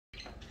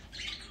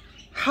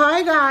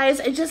Hi guys,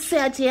 I just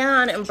sat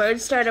down and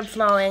birds started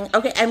flowing.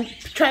 Okay, I'm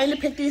trying to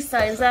pick these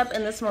signs up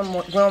and this one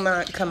will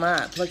not come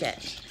up. Look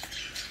at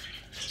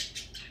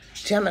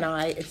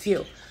Gemini, it's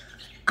you.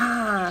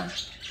 I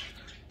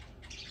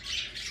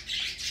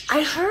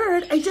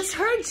just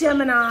heard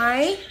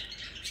Gemini.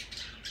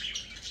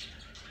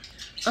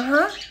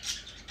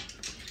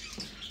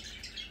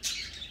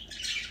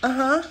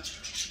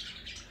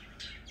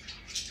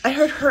 I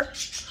heard her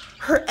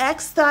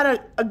ex thought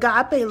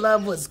agape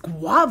love was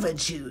guava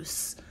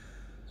juice.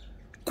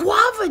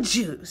 Guava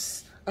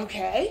juice.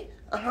 Okay.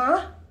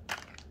 I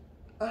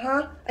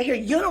hear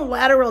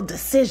unilateral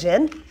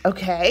decision.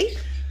 Okay.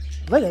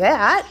 Look at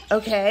that.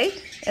 Okay.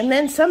 And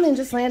then something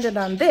just landed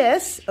on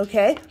this.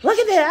 Okay. Look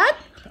at that.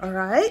 All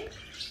right.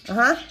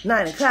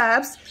 9 of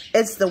Cups.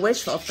 It's the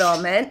wish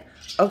fulfillment.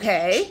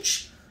 Okay.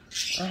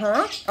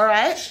 All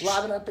right.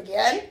 Lobbing up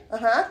again.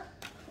 I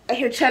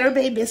hear Cheddar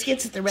Bay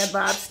biscuits at the Red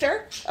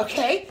Lobster.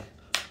 Okay.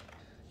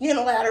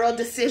 Unilateral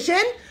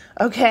decision.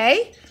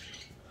 Okay.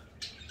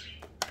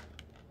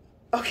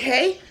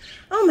 Okay.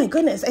 Oh my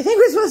goodness. I think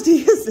we're supposed to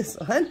use this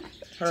one.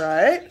 All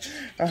right.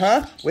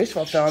 Wish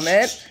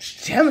fulfillment.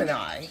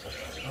 Gemini.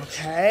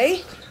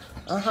 Okay.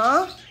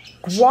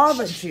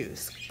 Guava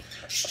juice.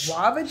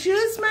 Guava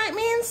juice might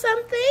mean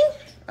something.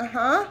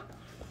 I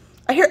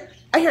hear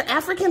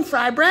African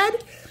fry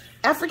bread.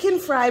 African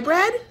fry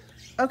bread.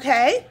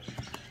 Okay.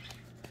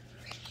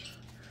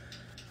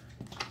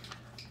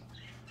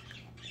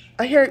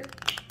 I hear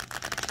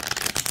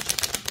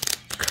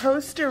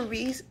Costa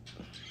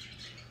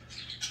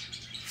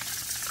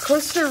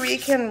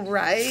Rican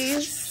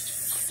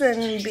rice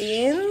and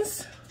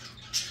beans.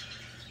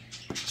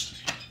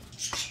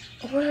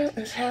 What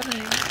is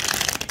happening?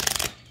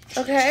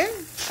 Okay,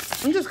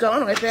 I'm just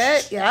going with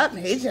it. Yep.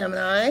 Hey,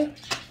 Gemini.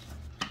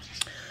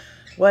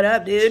 What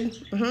up, dude?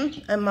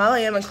 I'm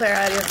Molly. I'm a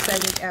clairaudient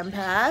psychic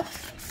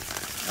empath.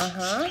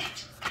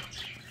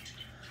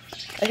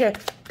 I hear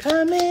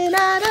coming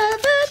out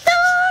of the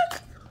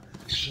dark.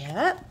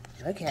 Yep.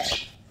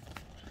 Okay.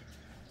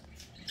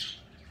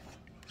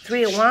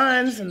 3 of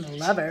Wands and the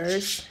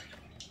Lovers.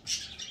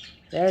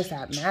 There's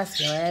that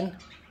masculine.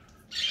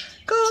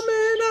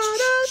 Coming out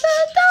of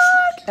the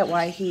dark. At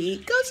why he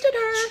ghosted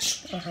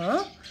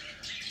her.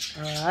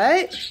 All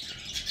right.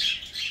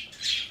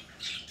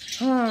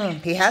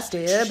 He has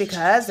to,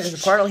 because there's a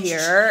portal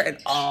here, and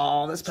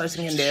all this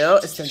person can do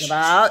is think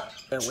about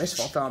their wish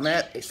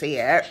fulfillment. They see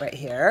it right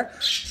here.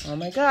 Oh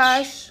my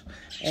gosh.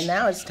 And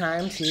now it's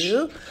time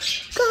to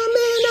come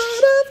in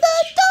out of the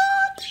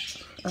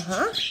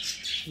dark.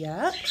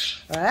 Yep.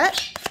 All right.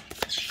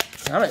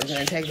 Somebody's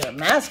going to take their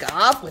mask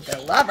off with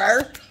their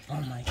lover.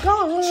 Oh my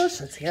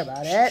gosh. Let's hear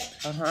about it.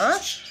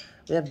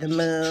 We have the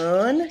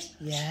moon.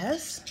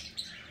 Yes.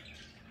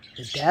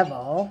 The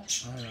devil.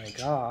 Oh my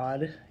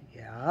God.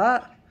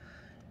 Yeah.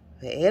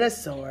 The 8 of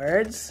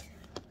Swords.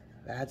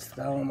 That's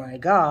the oh my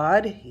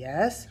God.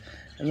 Yes.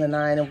 And the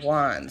 9 of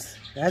Wands.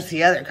 That's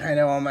the other kind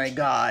of oh my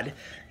God.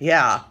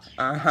 Yeah.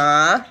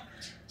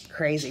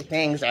 Crazy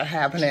things are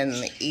happening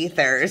in the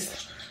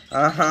ethers.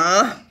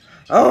 Oh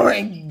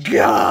my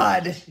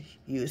God.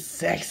 You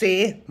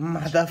sexy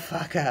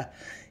motherfucker.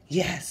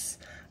 Yes.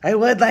 I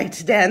would like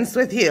to dance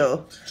with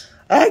you.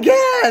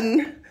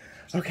 Again.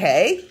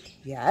 Okay.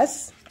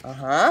 Yes.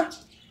 Okay.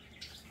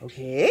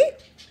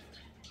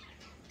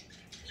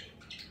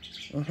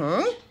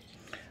 All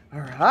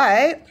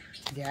right.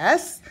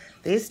 Yes.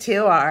 These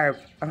two are,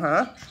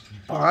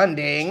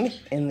 bonding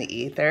in the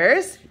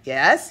ethers.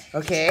 Yes.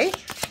 Okay.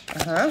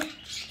 I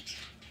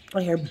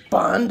hear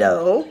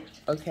Bondo.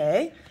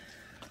 Okay.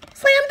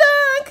 Slam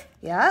dunk.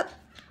 Yep.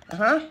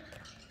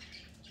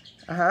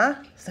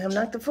 Slam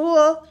dunk the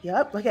fool.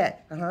 Yep. Look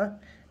at.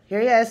 Here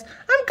he is.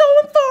 I'm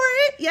going for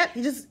it. Yep.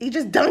 He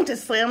just dunked a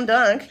slam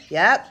dunk.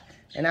 Yep.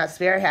 And now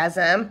Spirit has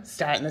him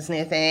starting this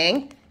new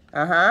thing.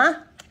 All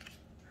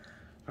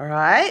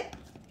right.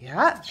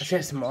 Yeah. Let's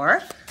hear some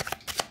more.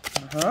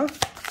 Coming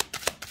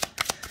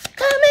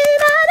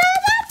out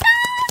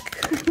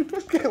of the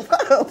dark.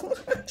 Whoa.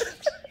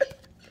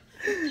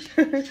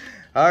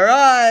 All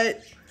right.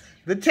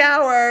 The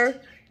Tower.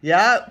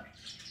 Yep.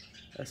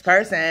 This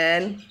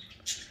person.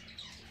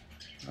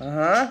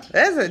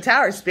 This is the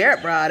Tower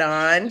Spirit brought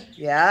on.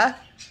 Yeah.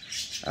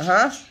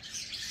 All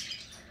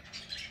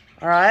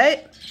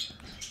right.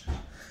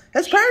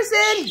 This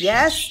person,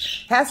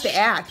 yes, has to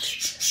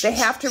act. They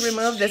have to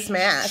remove this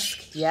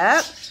mask.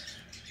 Yep.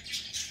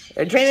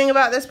 They're dreaming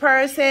about this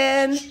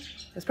person.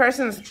 This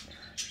person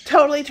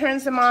totally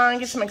turns them on,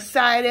 gets them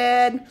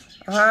excited.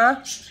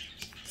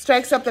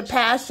 Strikes up the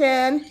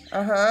passion.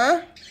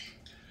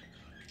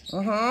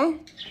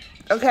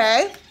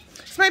 Okay.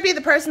 This might be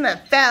the person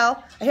that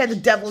fell. I hear the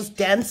devil's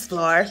dance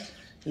floor.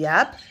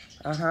 Yep.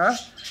 The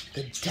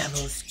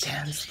devil's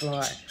dance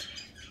floor.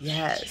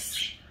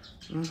 Yes.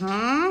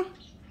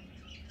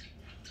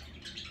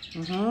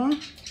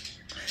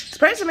 This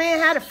person may have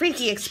had a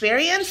freaky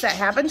experience that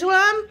happened to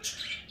him.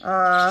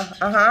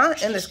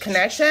 In this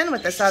connection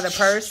with this other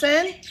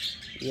person.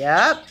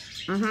 Yep.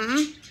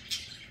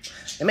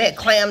 They may have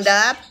clammed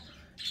up,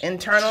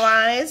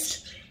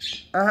 internalized.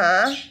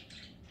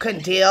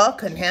 Couldn't deal,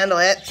 couldn't handle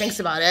it, thinks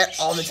about it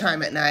all the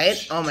time at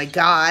night. Oh my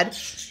God.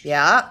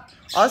 Yeah.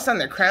 All of a sudden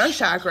their crown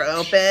chakra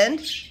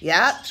opened.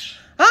 Yep.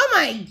 Oh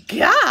my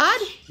God.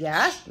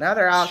 Yeah. Now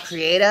they're all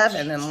creative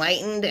and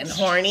enlightened and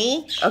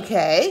horny.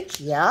 Okay.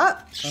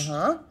 Yeah.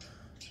 All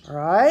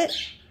right.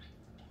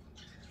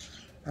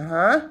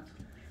 All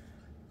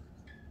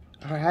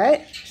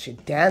right. She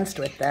danced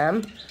with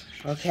them.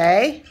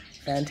 Okay.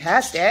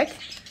 Fantastic.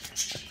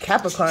 A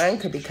Capricorn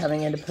could be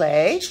coming into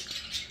play.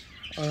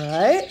 All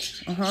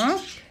right.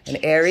 And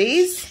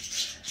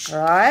Aries. All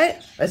right.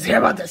 Let's hear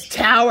about this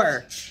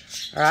tower.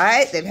 All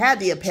right. They've had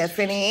the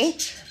epiphany.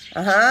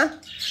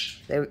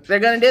 They're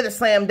going to do the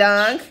slam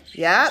dunk.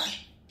 Yep.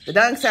 The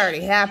dunk's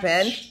already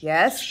happened.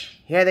 Yes.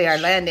 Here they are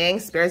landing.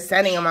 Spirit's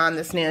sending them on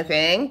this new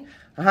thing.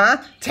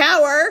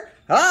 Tower.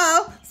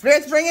 Oh,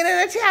 Spirit's bringing in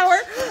a tower.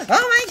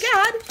 Oh my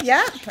God.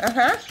 Yep.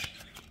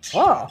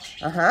 Oh.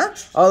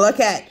 Oh, look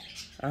at.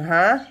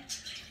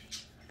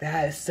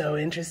 That is so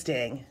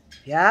interesting.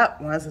 Yep,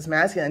 once this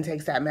masculine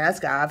takes that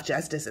mask off,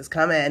 justice is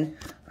coming.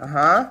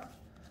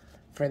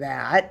 For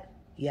that.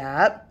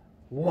 Yep.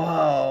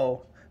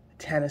 Whoa.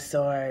 Ten of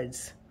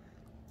Swords.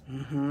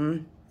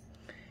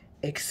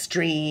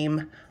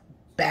 Extreme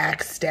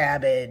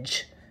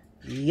backstabbage.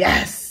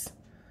 Yes.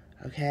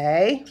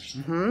 Okay.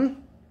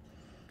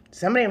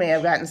 Somebody may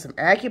have gotten some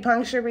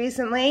acupuncture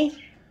recently.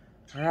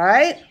 All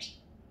right.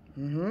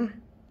 All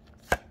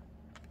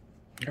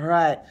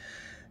right.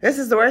 This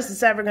is the worst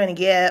it's ever going to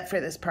get for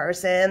this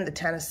person. The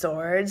Ten of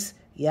Swords.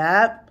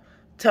 Yep.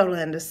 Total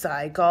end of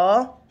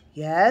cycle.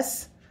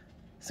 Yes.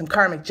 Some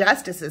karmic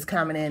justice is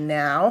coming in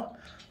now.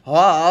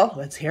 Oh,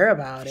 let's hear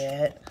about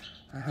it.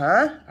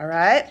 All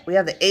right. We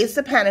have the Ace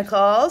of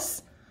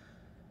Pentacles.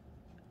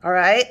 All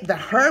right. The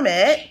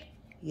Hermit.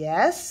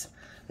 Yes.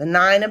 The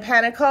Nine of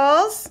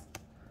Pentacles.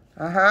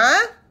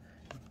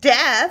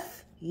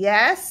 Death.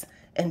 Yes.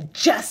 And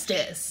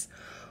Justice.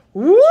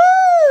 Woo!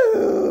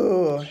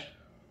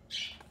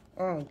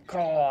 Oh,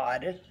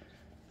 God.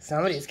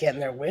 Somebody's getting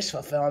their wish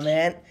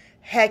fulfillment.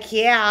 Heck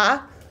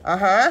yeah.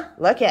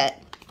 Look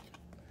at.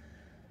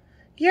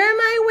 You're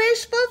my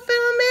wish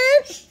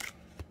fulfillment.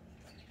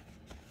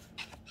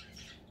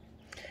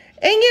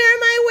 And you're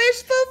my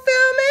wish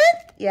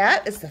fulfillment.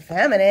 Yeah, it's the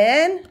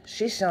feminine.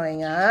 She's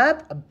showing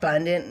up.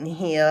 Abundant and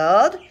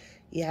healed.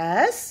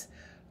 Yes.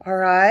 All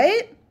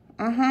right.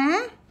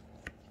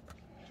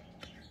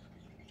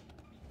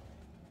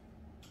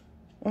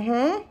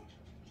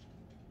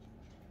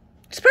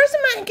 This person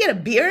might get a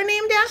beer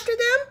named after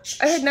them.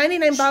 I had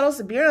 99 bottles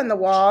of beer on the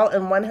wall,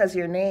 and one has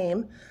your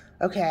name.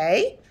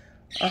 Okay.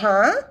 All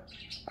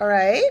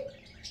right.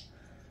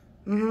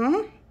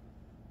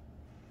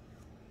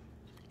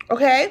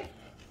 Okay.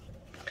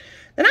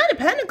 The Nine of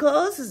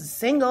Pentacles is a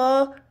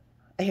single,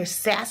 I hear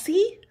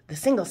sassy, the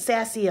single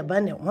sassy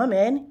abundant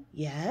woman.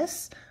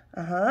 Yes.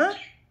 Oh,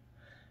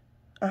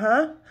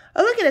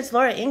 look at it. It's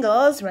Laura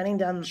Ingalls running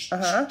down,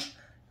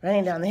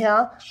 running down the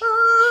hill.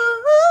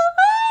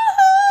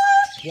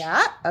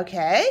 Yeah,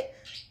 okay.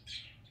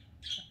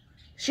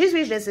 She's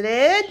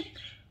revisited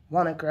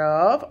Walnut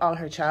Grove, all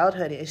her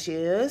childhood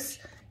issues.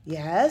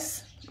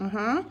 Yes.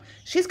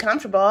 She's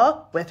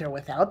comfortable with or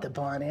without the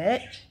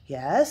bonnet.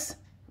 Yes.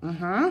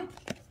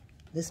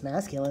 This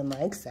masculine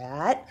likes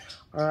that.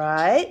 All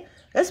right.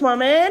 This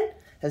woman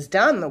has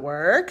done the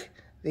work,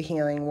 the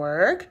healing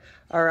work.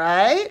 All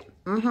right.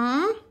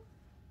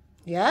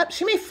 Yep.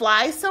 She may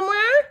fly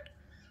somewhere.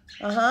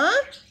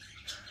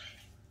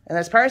 And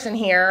this person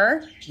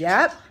here,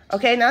 yep.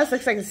 Okay, now this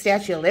looks like the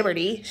Statue of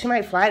Liberty. She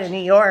might fly to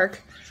New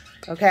York.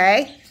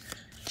 Okay.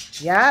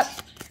 Yep.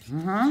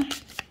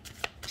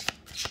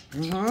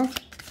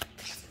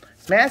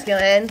 This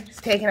masculine is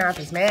taking off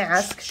his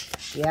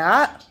mask.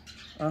 Yeah.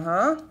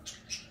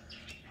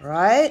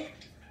 Right.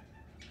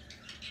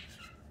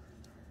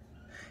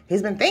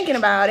 He's been thinking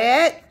about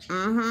it.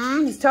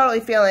 He's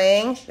totally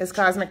feeling this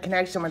cosmic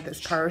connection with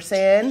this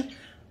person.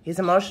 He's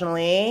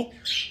emotionally,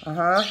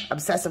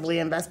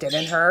 obsessively invested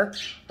in her.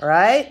 All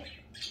right.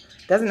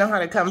 Doesn't know how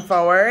to come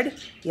forward.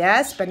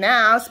 Yes, but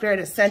now Spirit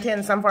has sent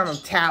in some form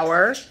of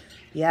tower.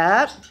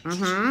 Yep.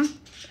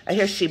 I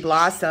hear she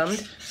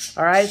blossomed.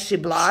 All right, she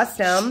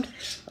blossomed.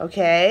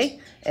 Okay.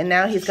 And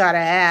now he's got to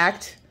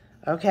act.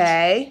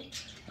 Okay.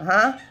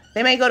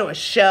 They may go to a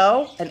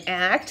show and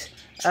act.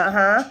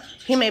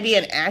 He may be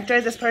an actor.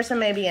 This person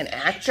may be an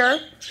actor.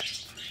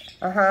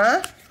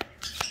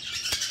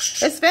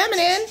 It's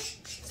feminine.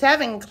 It's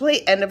having a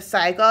complete end of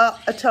cycle.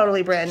 A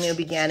totally brand new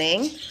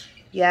beginning.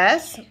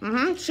 Yes.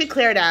 She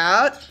cleared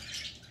out.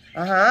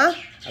 A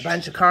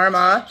bunch of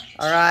karma.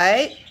 All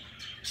right.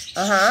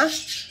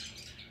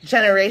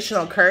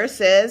 Generational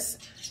curses.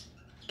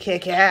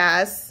 Kick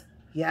ass.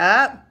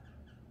 Yep.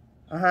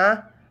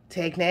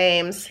 Take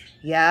names.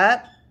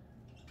 Yep.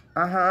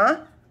 All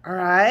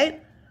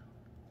right.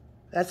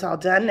 That's all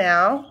done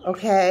now.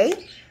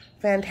 Okay.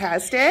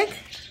 Fantastic.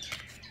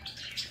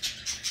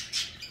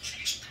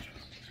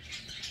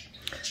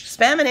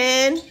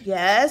 Feminine,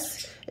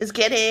 yes, is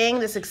getting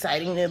this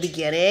exciting new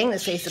beginning.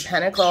 This Ace of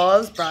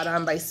Pentacles brought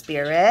on by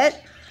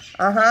Spirit.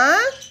 Uh-huh.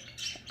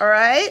 All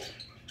right.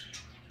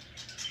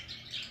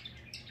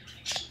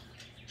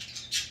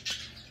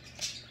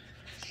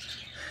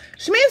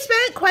 She may have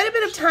spent quite a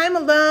bit of time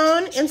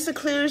alone in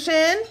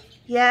seclusion.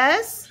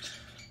 Yes.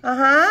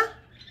 Uh-huh.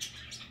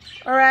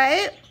 All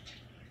right.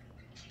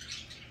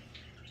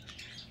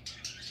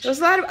 There's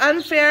a lot of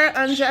unfair,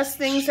 unjust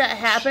things that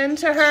happened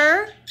to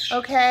her.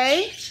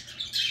 Okay.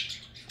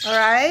 All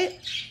right.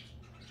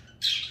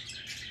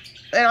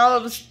 And all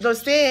of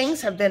those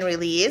things have been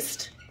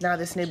released. Now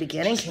this new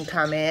beginning can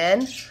come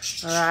in.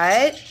 All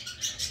right.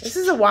 This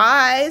is a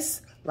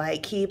wise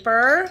light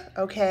keeper.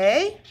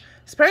 Okay.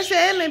 This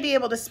person may be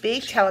able to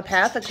speak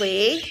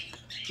telepathically.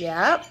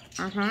 Yep.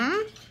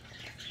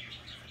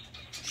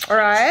 All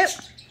right.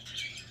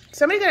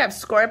 Somebody could have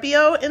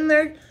Scorpio in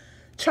their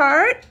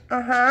chart.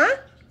 All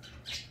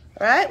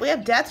right. We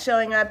have death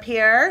showing up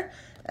here.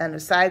 End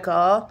of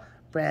cycle.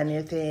 Brand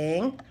new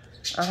thing.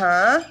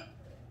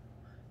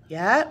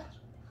 Yep.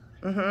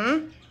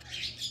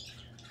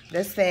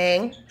 This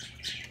thing.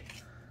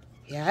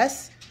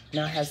 Yes.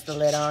 Now has the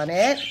lid on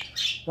it.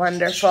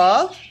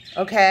 Wonderful.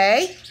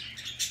 Okay.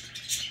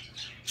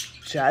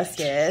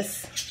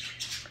 Justice.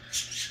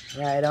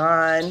 Right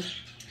on.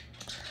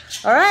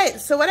 All right.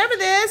 So whatever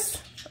this,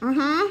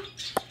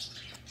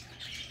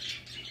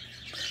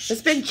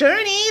 this big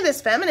journey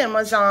this feminine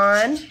was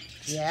on.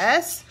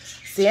 Yes.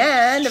 It's the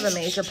end of a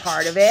major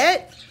part of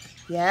it.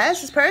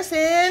 Yes. This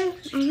person.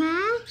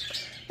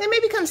 They may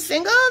become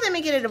single. They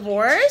may get a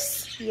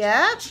divorce.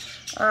 Yep.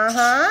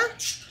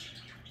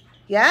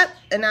 Yep.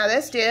 And now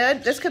this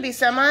dude, this could be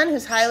someone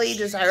who's highly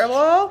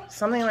desirable.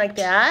 Something like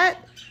that.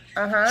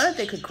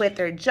 They could quit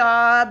their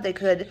job. They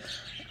could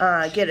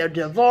get a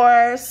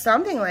divorce.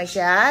 Something like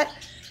that.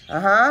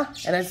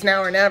 And it's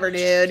now or never,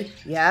 dude.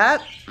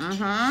 Yep.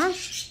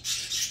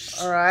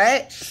 All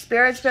right.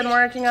 Spirit's been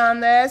working on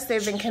this.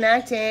 They've been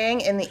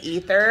connecting in the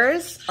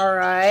ethers. All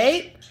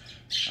right.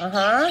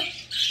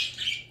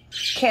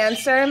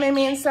 Cancer may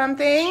mean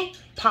something.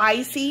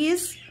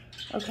 Pisces.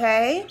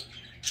 Okay.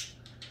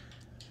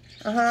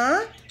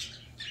 All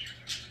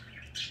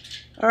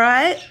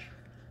right.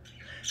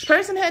 This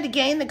person had to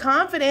gain the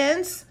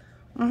confidence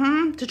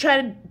to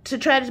try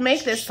to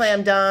make this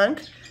slam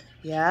dunk.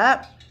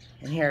 Yep.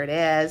 And here it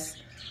is.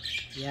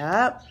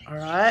 Yep. All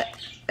right.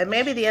 It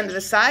may be the end of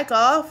the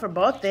cycle for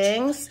both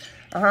things.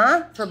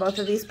 For both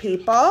of these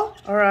people.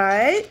 All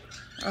right.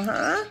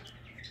 All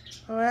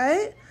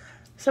right.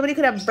 Somebody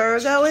could have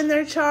Virgo in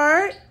their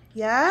chart.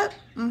 Yep.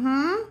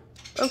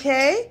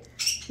 Okay.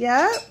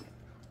 Yep.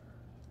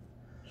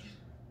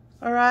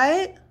 All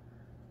right.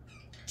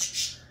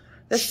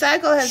 The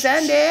cycle has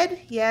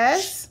ended.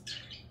 Yes.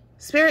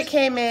 Spirit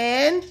came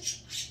in.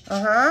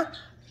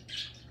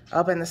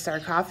 Open the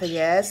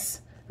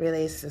sarcophagus.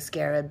 Release the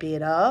scarab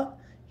beetle.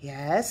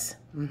 Yes.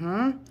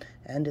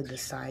 Ended the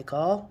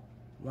cycle.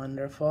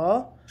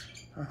 Wonderful.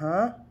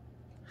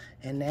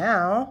 And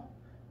now,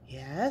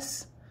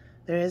 yes,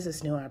 there is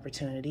this new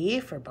opportunity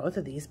for both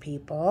of these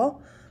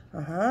people.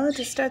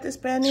 To start this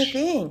brand new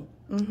thing.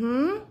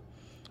 And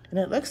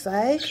it looks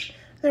like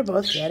they're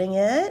both getting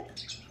it.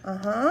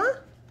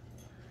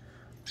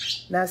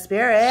 Now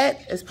Spirit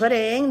is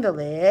putting the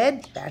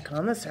lid back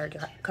on the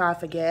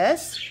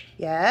sarcophagus.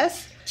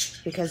 Yes,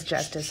 because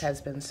justice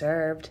has been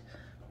served.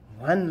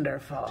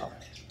 Wonderful.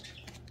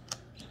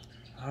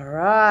 All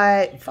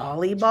right.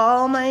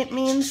 Volleyball might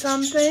mean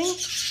something.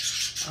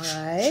 All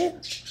right.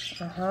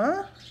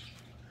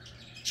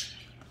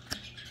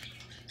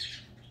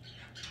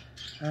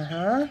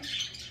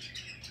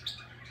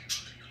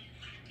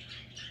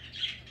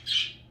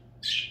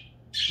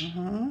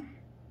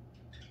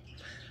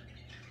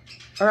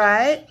 All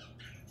right.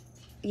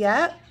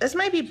 Yeah, this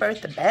might be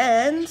Bertha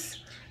Benz.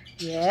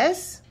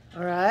 Yes.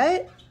 All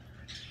right.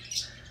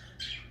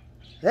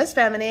 This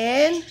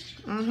feminine.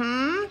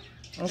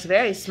 It's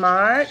very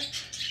smart.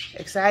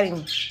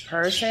 Exciting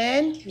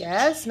person.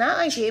 Yes. Not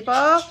like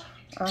people.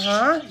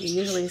 You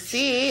usually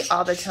see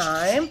all the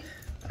time.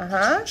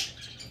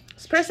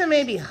 This person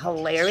may be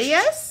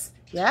hilarious.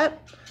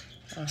 Yep.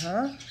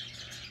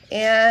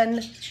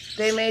 And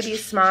they may be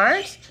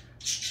smart.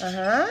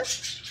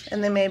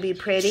 And they may be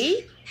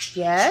pretty.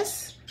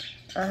 Yes.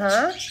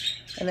 And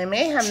they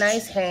may have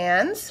nice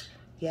hands.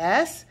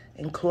 Yes.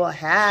 And cool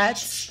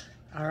hats.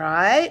 All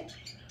right.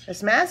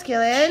 This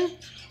masculine,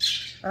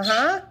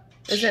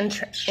 is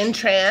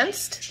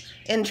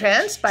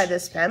entranced by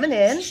this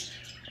feminine.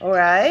 All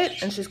right.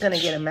 And she's going to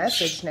get a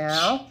message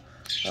now.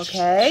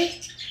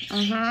 Okay.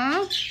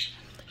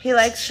 He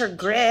likes her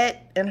grit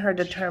and her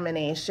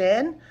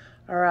determination.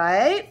 All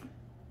right.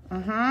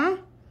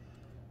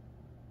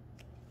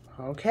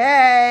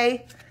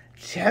 Okay.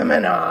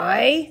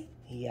 Gemini.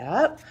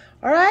 Yep.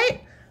 All right.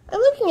 I'm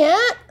looking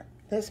at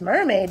this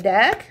mermaid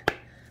deck.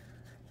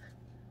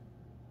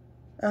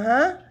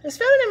 This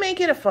feminine may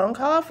get a phone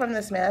call from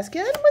this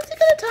masculine. What's he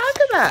going to talk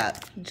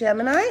about?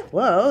 Gemini?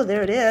 Whoa,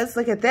 there it is.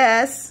 Look at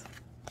this.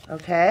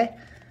 Okay.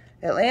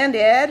 It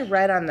landed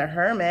right on the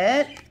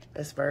Hermit.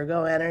 This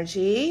Virgo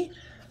energy.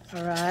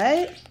 All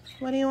right.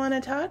 What do you want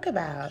to talk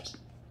about?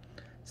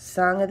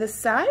 Song of the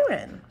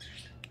Siren.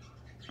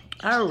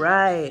 All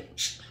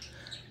right.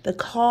 The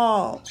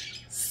call.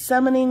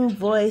 Summoning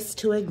voice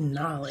to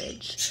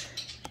acknowledge.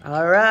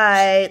 All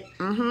right.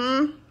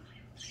 All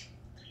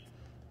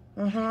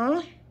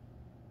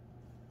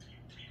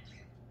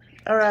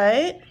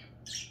right.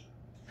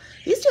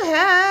 These two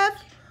have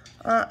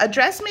a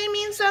dress may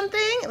mean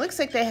something. It looks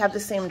like they have the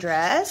same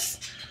dress.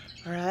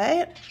 All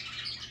right.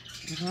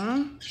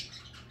 All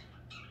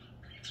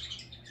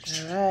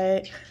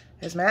right.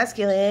 There's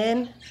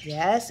masculine.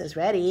 Yes, is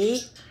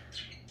ready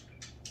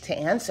to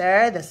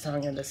answer the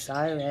Song of the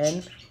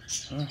Siren.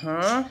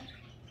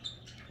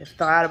 They've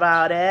thought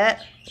about it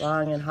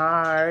long and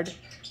hard.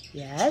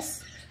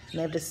 Yes. And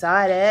they've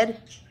decided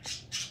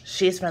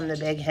she's from the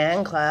Big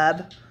Hen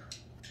Club.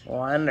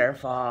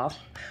 Wonderful.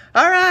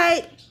 All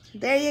right.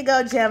 There you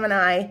go,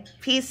 Gemini.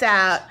 Peace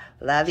out.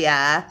 Love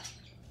ya.